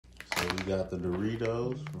So we got the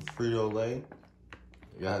Doritos from Frito-Lay.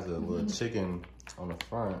 It has a little chicken on the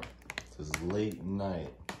front. It says late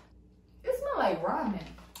night. It smells like ramen.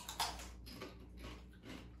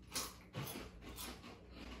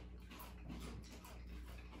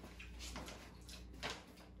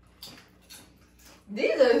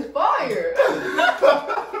 These are fire.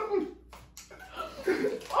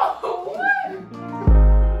 Oh, what?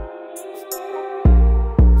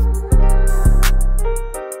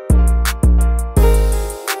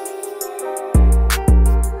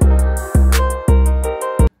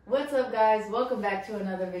 What's up, guys? Welcome back to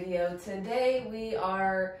another video. Today we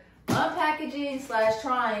are unpackaging /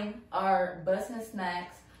 trying our Bussin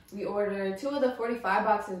snacks. We ordered 2 of the 45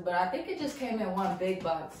 boxes, but I think it just came in one big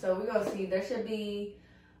box. So we're gonna see. There should be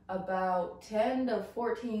about 10 to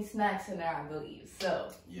 14 snacks in there, I believe. So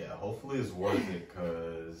yeah, hopefully it's worth it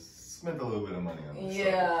because spent a little bit of money on this.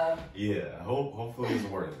 Yeah. So, yeah, hopefully it's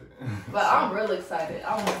worth it. But I'm real excited.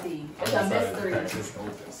 I want to see. It's a mystery. This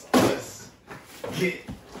open. So let's get.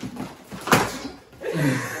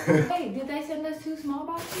 Hey, did they send us 2 small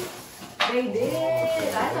boxes? They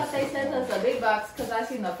did. I thought they sent us a big box because I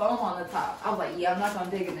seen the foam on the top. I was like, yeah, I'm not gonna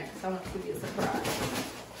dig in there because I want it to be a surprise.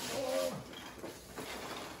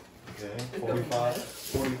 Okay,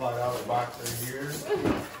 $45 box right here.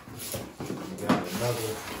 We got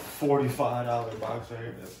another $45 box right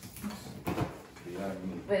here.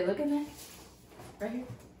 Wait, look in there. Right here.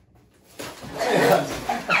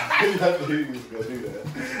 I knew you was gonna do that.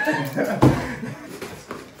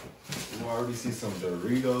 I already see some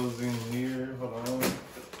Doritos in here. Hold on.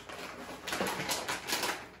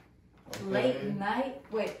 Okay. Late night.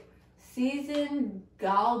 Wait. Seasoned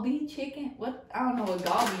galbi chicken. What? I don't know what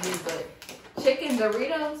galbi is, but chicken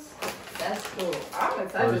Doritos. That's cool. I'm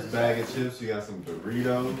excited. First bag of chips. You got some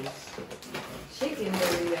Doritos. Chicken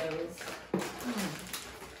Doritos.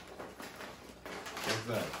 What's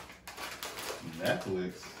that?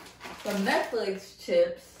 Netflix. Some Netflix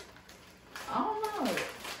chips. I don't know.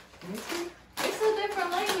 It's a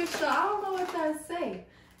different language, so I don't know what that say.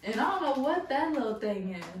 And I don't know what that little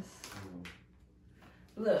thing is.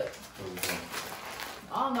 Look.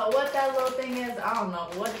 I don't know what that little thing is. I don't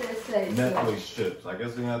know what this says. Netflix chips. I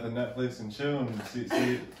guess we have the Netflix and chill and see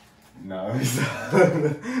it. No.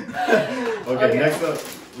 Okay, next up,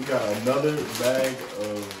 we got another bag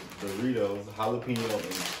of Doritos, jalapeno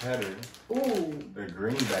and cheddar. Ooh. The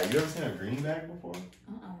green bag. You ever seen a green bag before?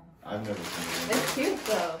 I've never seen it. It's cute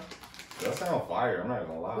though. That sounds fire. I'm not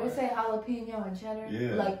gonna lie. We say jalapeno and cheddar.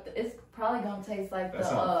 Yeah. Like it's probably gonna taste like that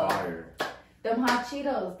sounds fire. Them hot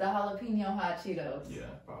Cheetos, the jalapeno hot Cheetos. Yeah,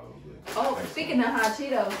 probably. Oh, speaking of hot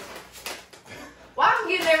Cheetos, why I'm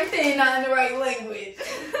getting everything not in the right language?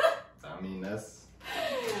 I mean, that's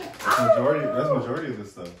majority. That's majority of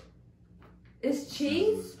this stuff. It's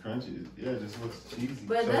cheese. It's crunchy. Yeah, it just looks cheesy.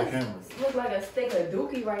 But that looks like a stick of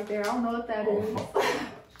dookie right there. I don't know what that is. All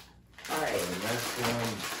right. So the next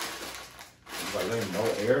one. Like there's no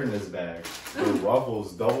air in this bag. The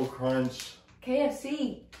Ruffles Double Crunch.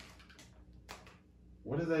 KFC.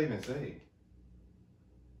 What does that even say?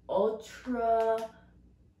 Ultra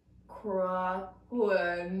croquette.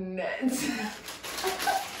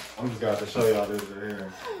 I'm just gonna have to show y'all this right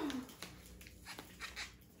here.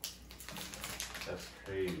 That's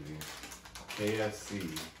crazy. KFC.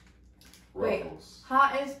 Ruffles. Wait,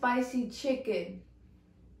 hot and spicy chicken.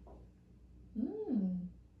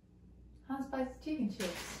 Hot and spicy chicken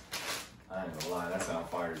chips. I ain't gonna lie, that sounds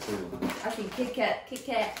fire too. I see Kit Kat. Kit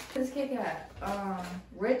Kat. This Kit Kat.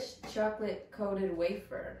 Rich chocolate coated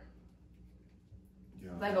wafer.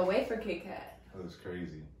 Yeah. Like a wafer Kit Kat. That was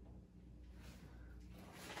crazy.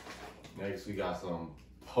 Next, we got some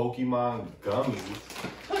Pokemon gummies.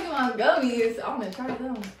 Pokemon gummies. I'm gonna try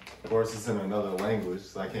them. Of course, it's in another language,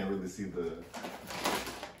 so I can't really see the,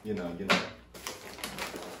 you know.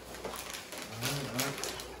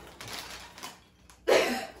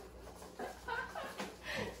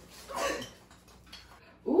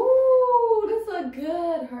 Ooh, this look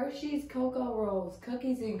good. Hershey's Cocoa Rolls,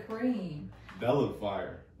 cookies and cream. That look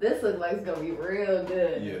fire. This looks like it's gonna be real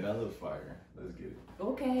good. Yeah, that looks fire. Let's get it.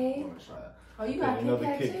 Okay. I'm gonna try that. Oh, you got another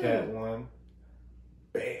Kit Kit Kat one.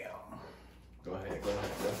 Bam. Go ahead.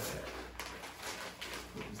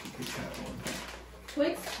 Where's the Kit Kat one?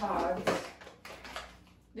 Twix pods.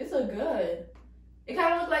 This look good. It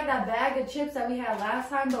kind of looked like that bag of chips that we had last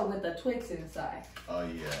time, but with the Twix inside. Oh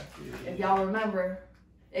yeah. If y'all remember.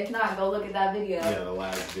 If not, go look at that video. Yeah, the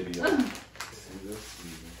last video. Let's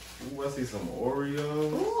see. Ooh, I see some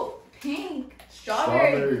Oreos. Ooh, pink.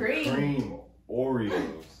 Strawberry cream.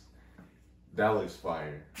 Oreos. That looks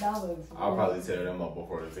fire. That looks I'll probably tear them up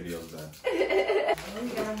before the video's done. What we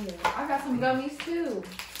got here? I got some gummies too.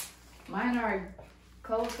 Mine are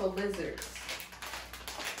colorful lizards.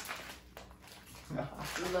 We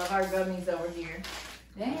love our gummies over here.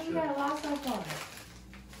 Dang, you got a lot of stuff on it.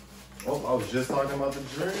 Oh, I was just talking about the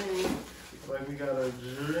drink. Looks like we got a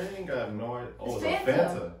drink. I have no idea. Oh, it's a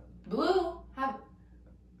Fanta. Blue.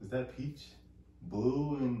 Is that peach?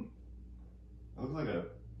 Blue and Look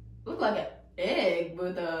like an egg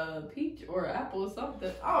with a peach or apple or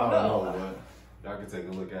something. I don't know. But y'all can take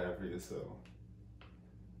a look at it for yourself.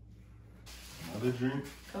 Another drink.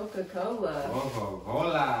 Coca-Cola.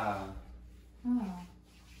 Coca-Cola. Oh.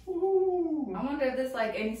 Ooh. I wonder if there's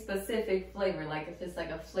like any specific flavor, like if it's like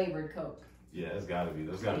a flavored Coke. Yeah, it's gotta be.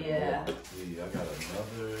 There's gotta be more. See, I got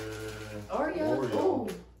another Oreo. Ooh.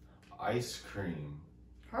 Ice cream.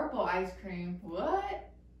 Purple ice cream. What?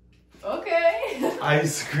 Okay.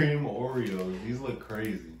 Ice cream Oreos. These look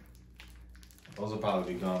crazy. Those will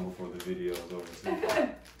probably be gone before the video is over too.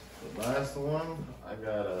 The last one, I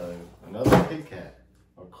got another Kit Kat.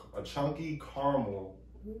 A chunky caramel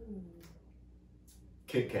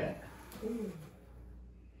Kit Kat. Ooh.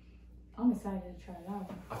 I'm excited to try that one.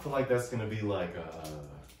 I feel like that's gonna be like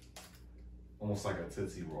almost like a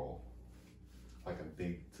Tootsie Roll. Like a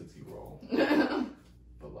big Tootsie Roll.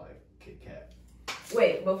 But like Kit Kat.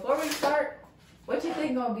 Wait, before we start, what you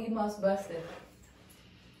think gonna be most busted?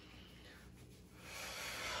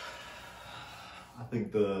 I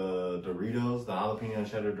think the Doritos, the jalapeno and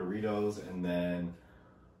cheddar Doritos, and then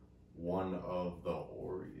one of the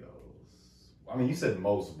Oreos. I mean, you said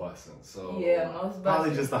most bussin', so yeah, most bussin'.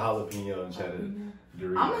 Probably just the jalapeno and cheddar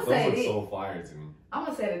Doritos. I'm gonna say those look so fire to me. I'm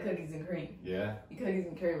gonna say the cookies and cream. Yeah? The cookies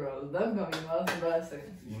and cream rolls. Those gonna be most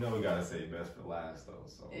bussin'. You know we gotta say best for last though,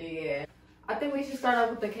 so. Yeah. I think we should start off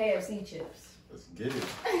with the KFC chips. Let's get it.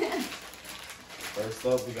 First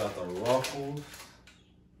up, we got the Ruffles.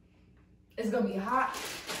 It's gonna be hot.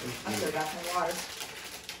 I still got some water.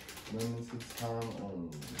 Limited time only.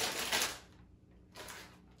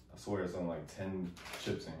 I swear it's on like 10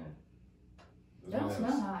 chips in here. They don't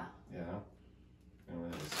smell hot. Yeah. They don't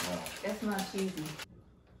really smell. That smells cheesy.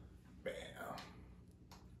 Bam.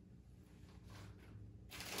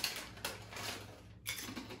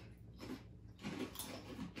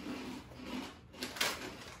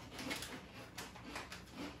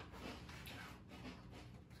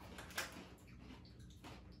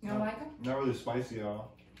 You don't like them? Not really spicy at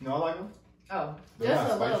all. No, I like them. Oh, They're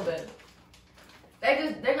just a not little bit.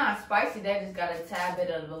 They're not spicy. They just got a tad bit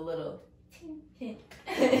of a little hint.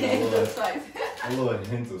 A Spice. A little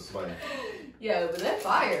hint of spice. Yeah, but they're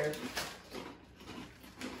fire.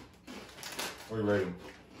 What are you rating?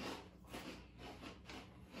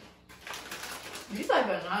 These like a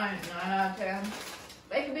 9 out of 10.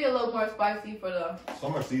 They could be a little more spicy for the.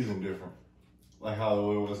 Some are seasoned different. Like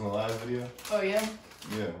how it was in the last video. Oh yeah.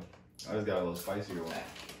 Yeah. I just got a little spicier one.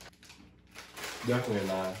 Definitely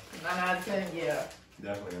a 9. 9 out of 10. Yeah.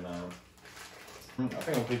 Definitely a 9. I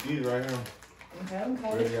think I'll pick these right here. Okay. We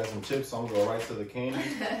already got some chips, so I'm gonna go right to the candy.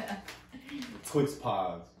 Twix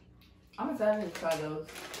Pods. I'm excited to try those.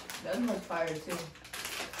 Those look fire too.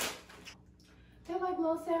 They're like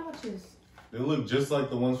little sandwiches. They look just like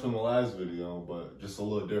the ones from the last video, but just a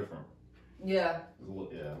little different. Yeah. A little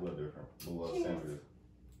different. A little Cheers. sandwich.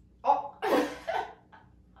 Oh.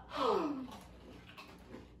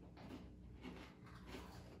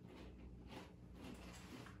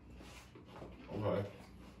 Okay.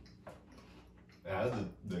 It has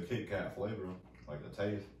the Kit Kat flavor, like the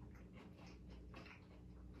taste.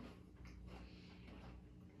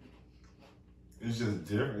 It's just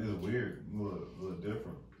different. It's weird. A little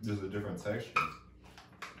different. Just a different texture.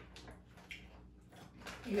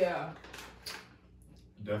 Yeah.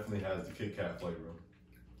 Definitely has the Kit Kat flavor.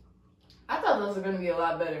 I thought those were gonna be a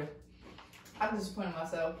lot better. I'm disappointed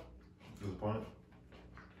myself. Disappointed?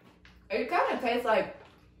 It kind of tastes like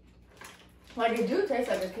it do taste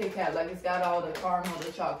like a Kit Kat. Like it's got all the caramel,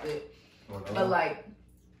 the chocolate, but like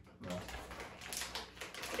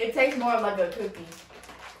it tastes more like a cookie.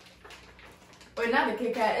 Wait, not the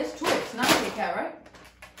Kit Kat. It's Twix, not Kit Kat, right?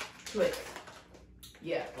 Twix.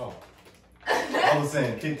 Yeah. Oh. I was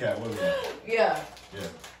saying Kit Kat, wasn't it? Yeah. Yeah.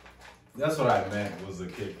 That's what I meant was a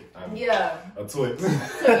Kit Kat. Yeah. A Twix. So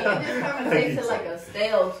it just kind of tasted like a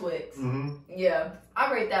stale Twix. Mm-hmm. Yeah.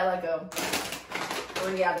 I rate that like a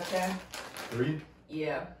 3 out of 10. 3?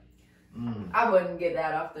 Yeah. Mm. I wouldn't get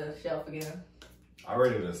that off the shelf again. I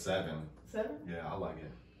rated it a 7. 7? Yeah, I like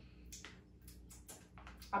it.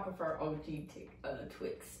 I prefer OG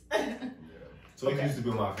Twix. Yeah. So it used to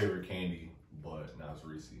be my favorite candy, but now it's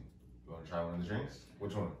Reese. You want to try one of the drinks?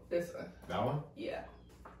 Which one? This one. That one? Yeah.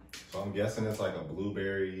 So I'm guessing it's like a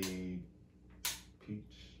blueberry peach.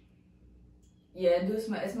 Yeah, it do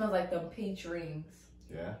smell. It smells like them peach rings.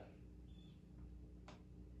 Yeah.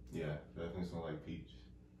 Yeah, definitely smells like peach.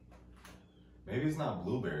 Maybe it's not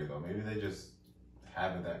blueberry though. Maybe they just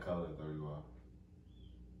have it that color to throw you off.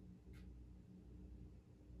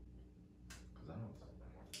 Cause I don't know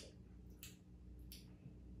what that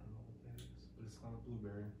is, but it's not a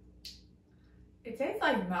blueberry. It tastes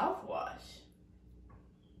like mouthwash.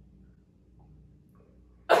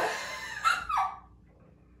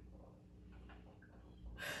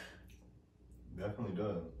 Definitely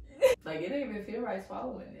does. Like, it didn't even feel right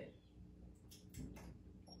swallowing it.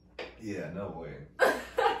 Yeah, no way. No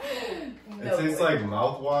It tastes way. like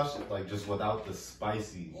mouthwash, like just without the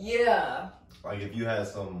spicy. Yeah. Like if you had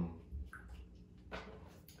some,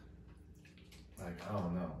 like, I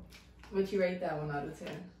don't know. Would you rate that one out of 10?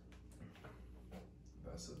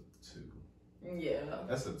 That's a 2. Yeah.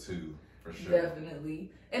 That's a 2 for sure.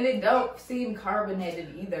 Definitely. And it don't seem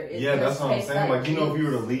carbonated either. It Yeah, that's just what I'm tastes saying. Like, you know, if you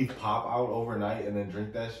were to juice. leave pop out overnight and then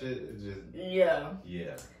drink that shit, it just, Yeah.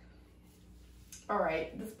 yeah.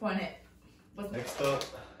 Alright, disappointed. What's Next up,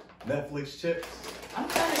 Netflix chips. I'm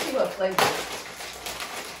trying to see what flavor.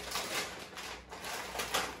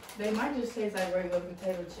 They might just taste like regular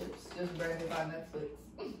potato chips, just branded by Netflix.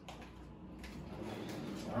 I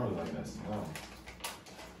don't really like that smell.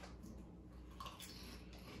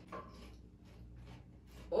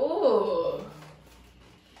 Ooh.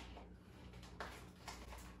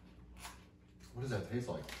 What does that taste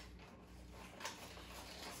like?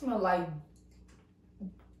 Smell like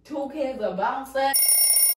 2 cans of bounce that.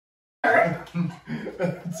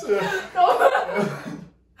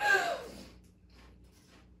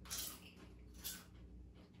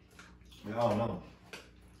 I don't know.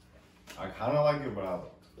 I kind of like it,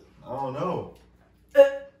 but I don't know.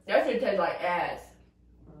 That should taste like ass.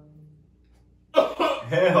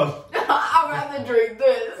 Hell, I'd rather drink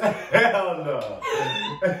this. hell no.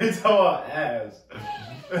 It's about ass.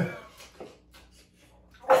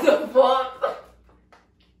 What the fuck?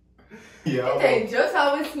 Yeah. It tastes just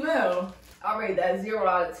how it smells. I rate that 0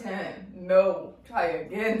 out of 10. No. Try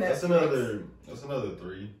again. That's Netflix. another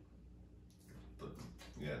 3.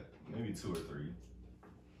 Yeah, maybe 2 or 3.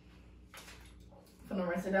 I'm gonna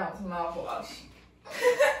rinse it down with some mouthwash.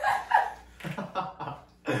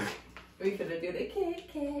 We finna do the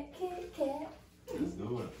Kit Kat. Let's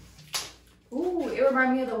do it. Ooh, it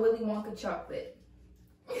reminds me of the Willy Wonka chocolate.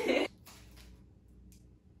 Why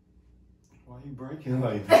are you breaking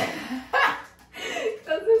like that?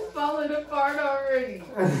 Cause it's falling apart already.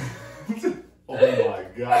 Oh my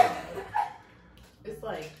god. It's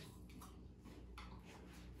like,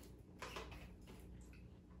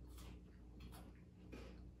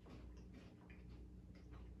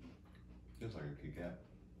 Just like a Kit Kat.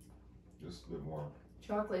 Just a bit more.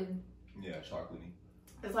 chocolate. Yeah, chocolatey.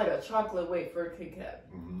 It's like a chocolate weight for a Kit Kat.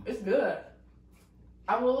 Mm-hmm. It's good.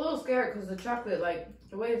 I was a little scared because the chocolate, like,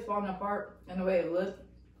 the way it's falling apart and the way it looked.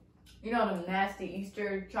 You know them nasty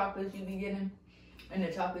Easter chocolates you be getting? And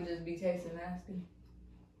the chocolate just be tasting nasty.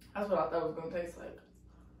 That's what I thought it was going to taste like.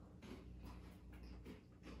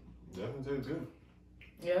 Definitely tastes good.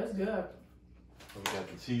 Yeah, it's good. We got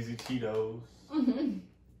the cheesy Cheetos. Mm-hmm.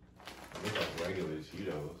 They look like regular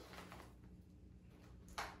Cheetos.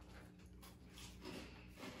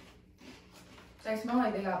 They smell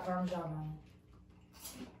like they got Parmesan on them.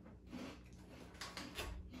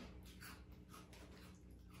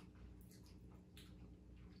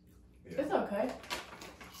 Yeah. It's okay.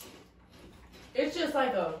 It's just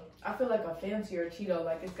like I feel like a fancier Cheeto,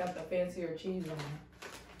 like it's got the fancier cheese on it.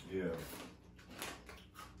 Yeah.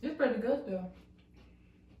 It's pretty good though.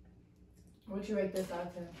 What'd you rate this out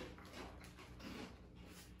of 10?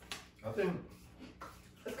 I think,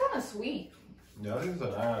 It's kind of sweet. yeah, I think it's a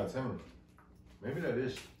 9 out of 10. Maybe that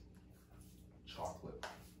is chocolate.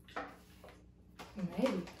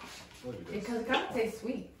 Maybe. Look at this. Because it kind of tastes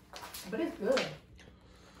sweet. But it's good.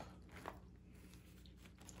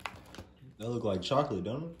 That look like chocolate,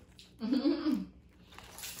 don't it?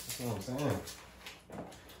 That's what I'm saying.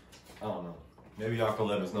 I don't know. Maybe y'all can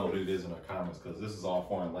let us know what it is in the comments because this is all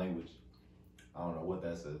foreign language. I don't know what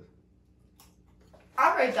that says.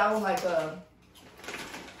 I rate that one like a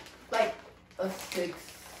 6,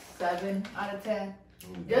 7 out of 10.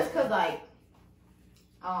 Just cause like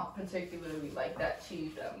I don't particularly like that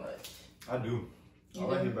cheese that much. I do. You I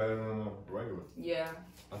like do? it better than the regular. Yeah.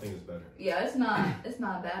 I think it's better. Yeah, it's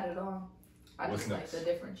not bad at all. I What's just next? like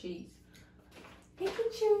the different cheese.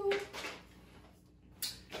 Pikachu.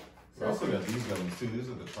 We also got these gummies too. These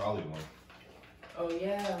are the trolley ones. Oh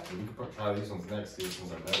yeah. We can try these ones next, see which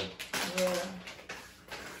ones are better. Yeah.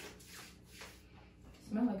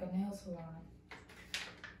 Smell like a nail salon.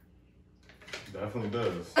 Definitely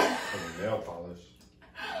does. Some nail polish.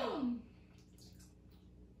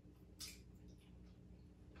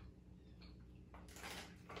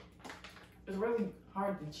 It's really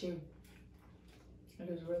hard to chew. It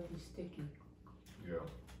is really sticky. Yeah.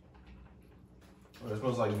 Oh, it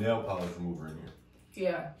smells like nail polish remover in here.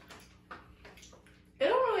 Yeah. It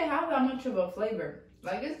don't really have that much of a flavor.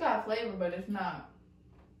 Like, it's got flavor, but it's not.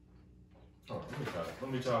 Oh, let me try it.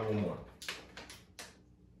 Let me try one more.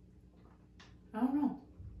 I don't know.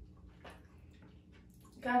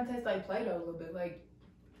 It kind of tastes like Play-Doh a little bit. Like,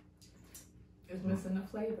 it's missing the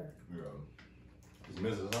flavor. Yeah. It's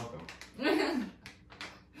missing something.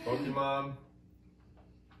 Pokemon,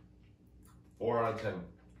 4 out of 10.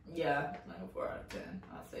 Yeah, like a 4 out of 10.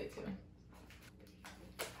 I'll say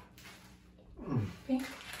 2. Pink.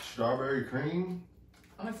 Strawberry cream.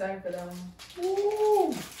 I'm excited for that one.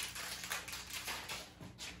 Woo!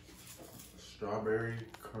 Strawberry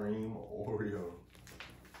cream Oreo.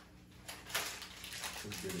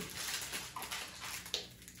 Let's get it.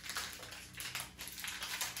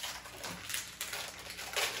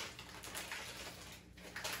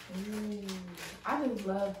 Ooh, I just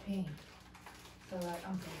love pink. So like,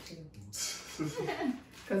 I'm so too.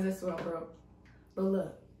 Cause this one broke. But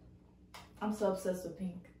look, I'm so obsessed with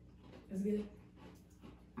pink. It's good.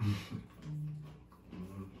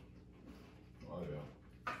 Oh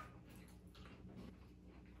yeah.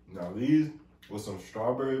 Now these with some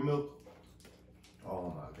strawberry milk.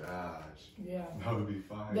 Oh my gosh. Yeah. That would be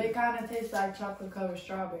fine. They kind of taste like chocolate covered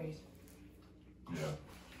strawberries. Yeah.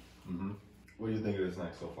 What do you think of the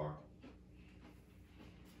snack so far?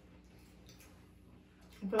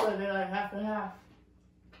 I feel like they're like half and half.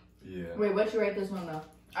 Yeah. Wait, what you rate this one though?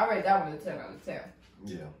 I rate that one a 10 out of 10.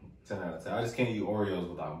 Yeah. 10 out of 10. I just can't eat Oreos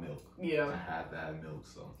without milk. Yeah. I have to have milk,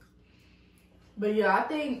 so. But yeah, I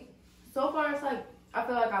think so far it's like, I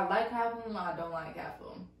feel like I like half of them, I don't like half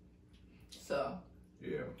of them. So.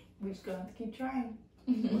 Yeah. We just gonna have to keep trying.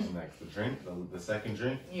 What's next? The drink? The second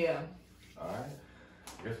drink? Yeah. Alright.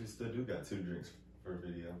 I guess we still do got 2 drinks per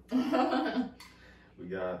video. We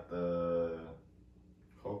got the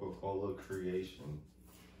Coca-Cola Creation.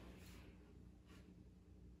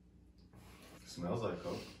 Smells like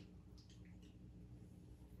Coke.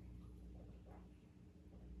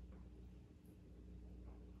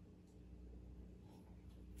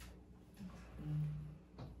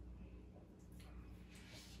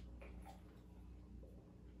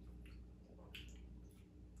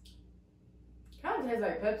 Kind of tastes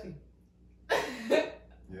like Pepsi.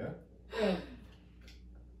 Yeah? Yeah.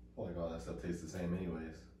 I feel like all that stuff tastes the same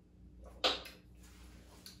anyways.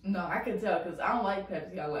 No, I can tell because I don't like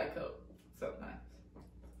Pepsi. I like Coke sometimes.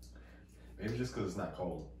 Maybe just because it's not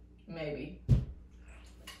cold. Maybe.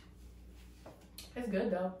 It's good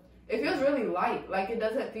though. It feels really light. Like it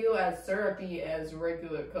doesn't feel as syrupy as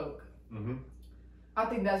regular Coke. I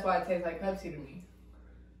think that's why it tastes like Pepsi to me.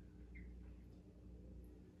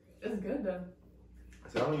 It's good though.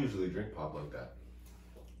 See, I don't usually drink pop like that.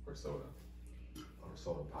 Or soda. Or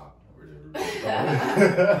soda pop.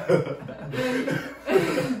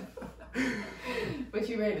 What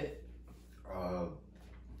you rate it?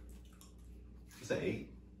 It's an 8.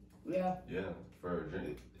 Yeah. Yeah, for a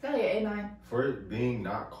drink. It's only an 8-9. For it being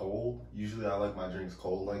not cold, usually I like my drinks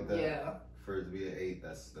cold like that. Yeah. For it to be an 8,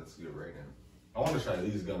 that's a good rating. I want to try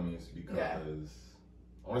these gummies because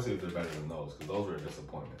I want to see if they're better than those because those were a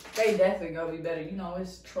disappointment. They definitely gonna be better. You know,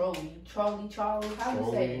 it's Charlie. How do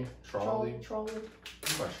you say it? Trolley. Trolley.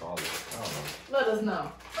 What about Trolley? I don't know. Let us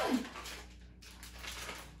know.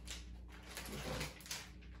 Which one?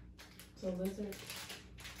 So lizard.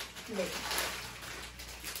 Wait.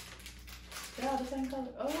 They're all the same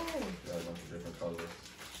color. Oh. Got a bunch of different colors.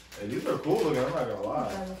 Hey, these are cool looking. I'm not gonna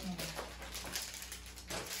lie.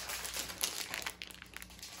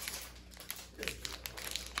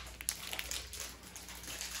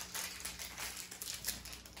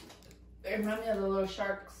 They remind me of the little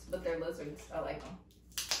sharks, but they're lizards. I like them.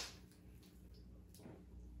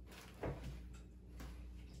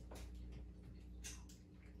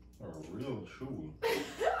 They're real chewy.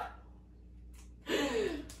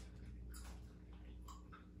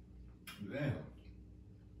 Damn.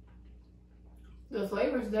 The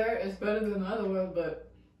flavor's there. It's better than the other ones, but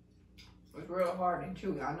it's real hard and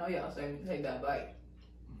chewy. I know y'all say to take that bite.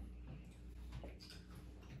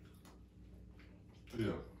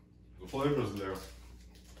 Yeah. The flavor's there.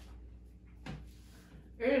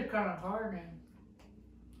 It is kind of hard and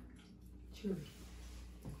chewy.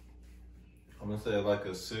 I'm gonna say like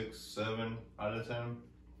a 6, 7 out of 10.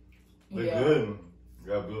 They're Yeah. good.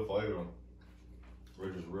 Got good flavor.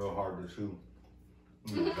 They're just real hard to chew.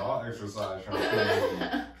 Jaw exercise trying to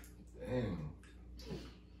chew. Dang.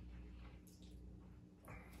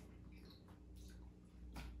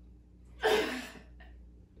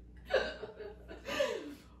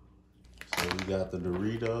 got the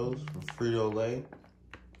Doritos from Frito-Lay.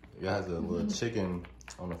 It has a little chicken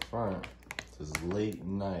on the front. It says late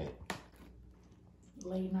night.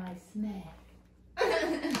 Late night snack.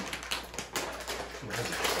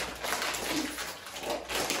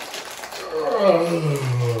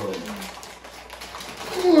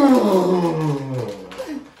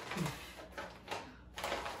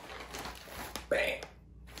 Bang.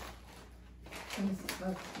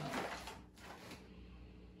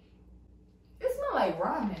 It smells like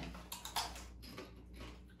ramen.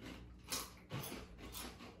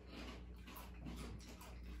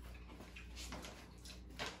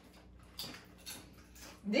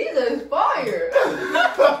 These are fire.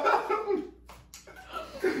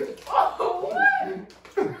 Oh, what?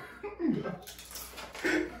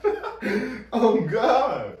 Oh,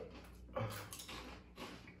 God.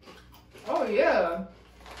 Oh, yeah.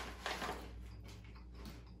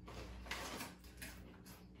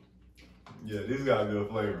 Yeah, these got good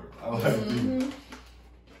flavor. I like these.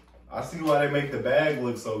 I see why they make the bag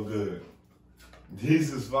look so good.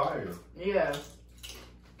 These is fire. Yeah.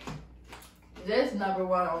 This number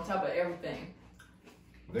one on top of everything.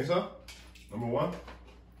 Think so? Number one?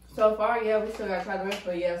 So far, yeah, we still gotta try the rest,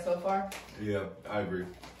 but yeah, so far. Yeah, I agree.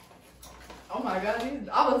 Oh my God,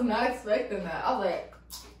 I was not expecting that. I was like,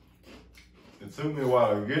 It took me a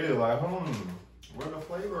while to get it, like, where the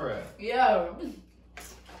flavor at? yeah.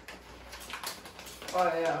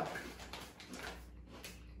 Oh yeah.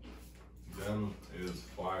 Them is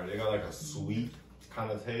fire. They got like a sweet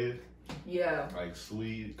kind of taste. Yeah. Like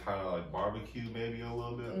sweet, kind of like barbecue maybe a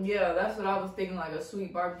little bit. Yeah, that's what I was thinking, like a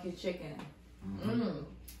sweet barbecue chicken.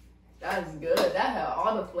 That's good. That had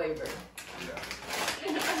all the flavor. Yeah.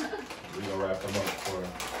 We gonna wrap them up for.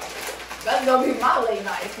 That's gonna be my late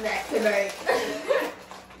night snack tonight.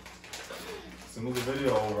 As soon as the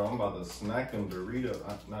video over, I'm about to snack them Doritos,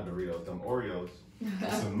 not Doritos, them Oreos,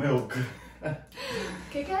 with some milk.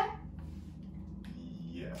 Kit Kat?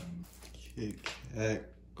 Yeah. Kit Kat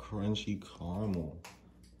crunchy caramel.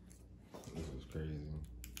 This is crazy.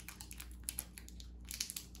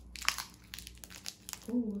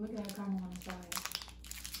 Ooh, look at that caramel on the side.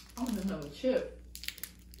 I want another chip.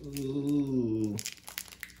 Ooh.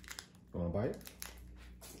 Want a bite?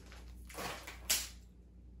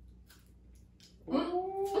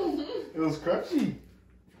 It was crunchy.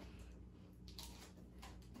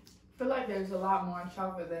 I feel like there's a lot more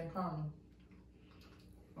chocolate than caramel.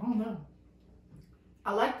 I don't know.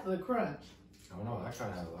 I like the crunch. I don't know. That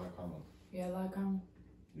kind of has a lot of caramel. Yeah, I like caramel.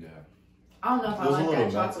 Yeah. I don't know if I There's a like little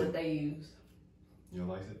that chocolate nutty. they use. You don't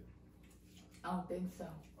like it? I don't think so.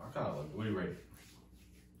 I kind of like it. What do you rate it?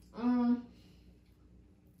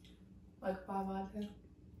 Like 5 out of 10.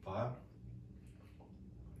 5?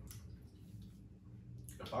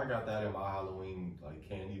 If I got that in my Halloween like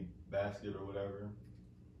candy basket or whatever,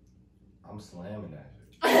 I'm slamming that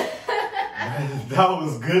shit. That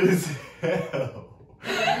was good as hell.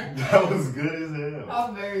 That was good as hell.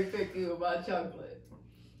 I'm very picky with my chocolate.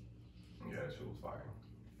 Yeah, that shit was fire.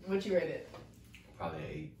 What you rate it? Probably an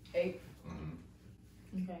 8. 8?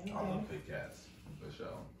 Mm-hmm. Okay. I love Kit Kats for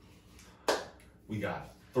sure. We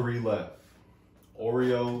got 3 left.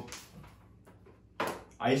 Oreo,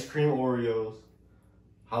 ice cream Oreos,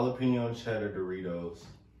 jalapeno and cheddar Doritos,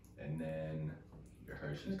 and then your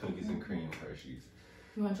Hershey's cookies and cream Hershey's.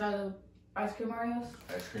 You want to try the ice cream Oreos?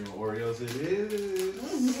 Ice cream Oreos it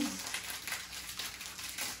is.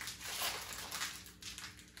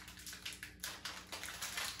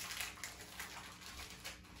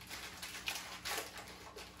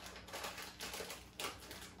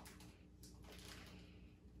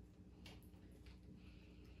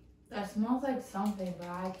 That smells like something, but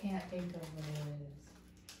I can't think of what it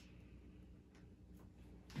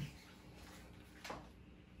is.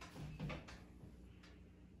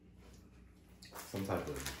 Some type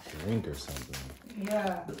of drink or something.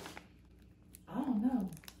 Yeah. I don't know.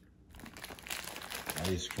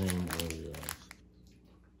 Ice cream Oreos.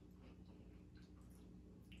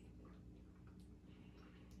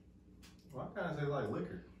 Why can't I say like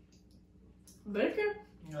liquor? Liquor?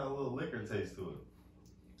 You got a little liquor taste to it.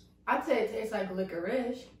 I'd say it tastes like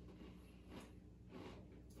licorice.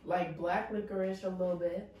 Like black licorice a little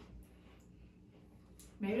bit.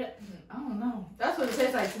 Maybe that, I don't know. That's what it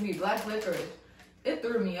tastes like to me, black licorice. It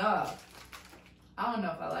threw me off. I don't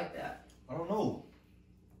know if I like that. I don't know.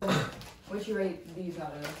 What you rate these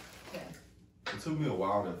out of 10? It took me a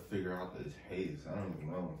while to figure out the taste. I don't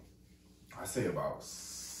even know. I say about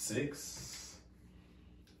 6.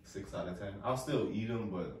 6 out of 10. I'll still eat them,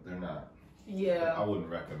 but they're not. Yeah. I wouldn't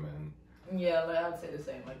recommend. Yeah, I'd say the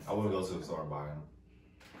same. Like I wouldn't go to the store and buy them.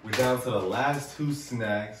 We're down to the last 2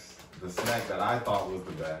 snacks. the snack that I thought was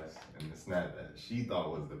the best and the snack that she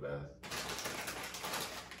thought was the best.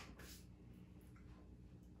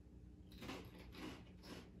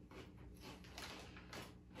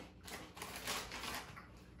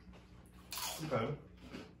 Okay.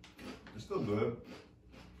 It's still good.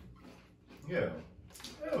 Yeah.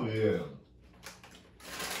 Hell yeah.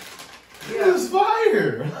 Yeah, it's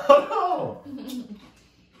fire. Oh no.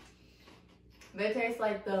 They taste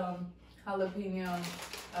like the jalapeno.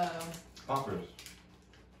 Poppers.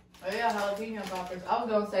 Oh yeah, jalapeno poppers. I was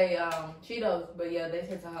gonna say Cheetos, but yeah, they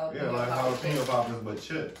taste like jalapeno. Yeah, like jalapeno poppers, but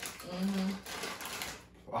chips.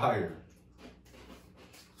 Fire.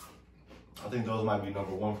 I think those might be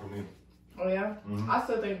number one for me. Oh yeah? I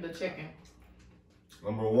still think the chicken.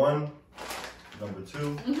 Number one, number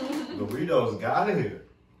two, Doritos got it.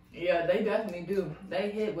 Yeah, they definitely do. They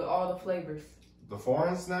hit with all the flavors. The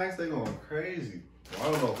foreign snacks, they going crazy. Well,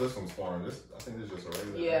 I don't know if this one's foreign. I think this is just a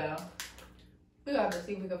regular. Yeah. We got to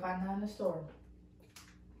see if we can find that in the store.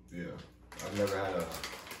 Yeah. I've never had a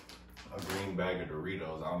green bag of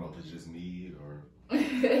Doritos. I don't know if it's just me or...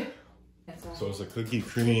 So it's a cookie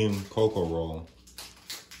cream cocoa roll.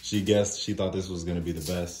 She thought this was going to be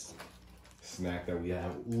the best snack that we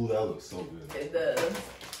have. Ooh, that looks so good. It does.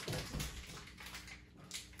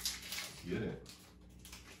 Get it.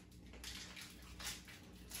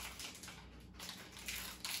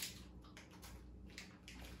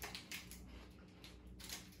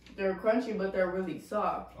 They're crunchy, but they're really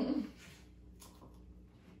soft.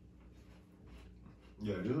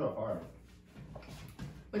 Yeah, these are fire.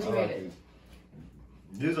 What you rated?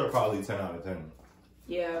 These are probably 10 out of 10.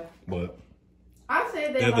 Yeah. But I'd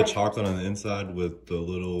say they have the chocolate on the inside with the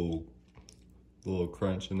little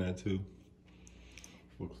crunch in there too.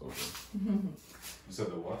 Looks so good. You said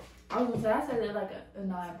the what? I was gonna say, I said they're like a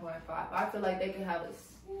 9.5. I feel like they could have a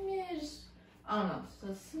smidge, I don't know,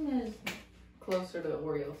 a smidge closer to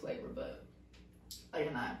Oreo flavor, but like a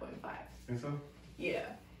 9.5. Think so? Yeah.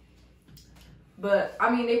 But, I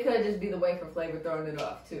mean, it could just be the wafer flavor throwing it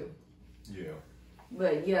off, too. Yeah.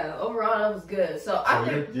 But, yeah, overall, that was good. So, I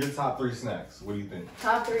think... Your top three snacks, what do you think?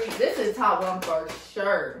 Top three, this is top one for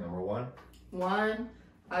sure. Number one? One,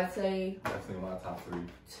 I'd say... Definitely my top three.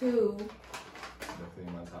 Two.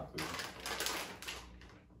 Definitely my top three.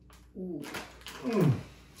 Ooh. Mm.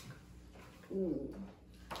 Ooh.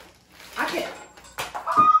 I can't...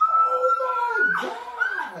 Oh, my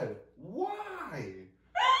God! Why?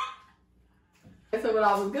 So what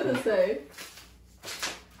I was gonna say,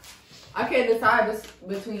 I can't decide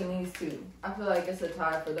between these two. I feel like it's a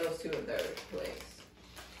tie for those two in third place.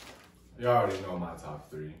 You already know my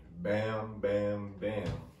top three. Bam, bam,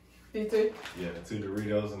 bam. You too? Yeah, the 2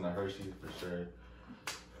 Doritos and the Hershey for sure.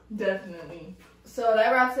 Definitely. So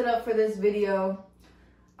that wraps it up for this video.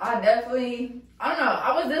 I don't know,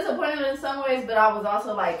 I was disappointed in some ways, but I was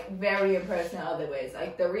also like very impressed in other ways.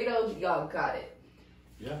 Like Doritos, y'all got it.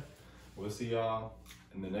 Yeah. We'll see y'all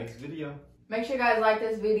in the next video. Make sure you guys like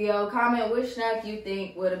this video. Comment which snack you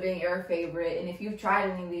think would have been your favorite. And if you've tried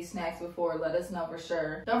any of these snacks before, let us know for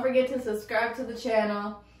sure. Don't forget to subscribe to the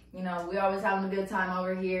channel. You know, we always having a good time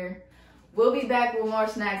over here. We'll be back with more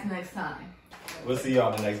snacks next time. We'll see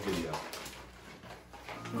y'all in the next video.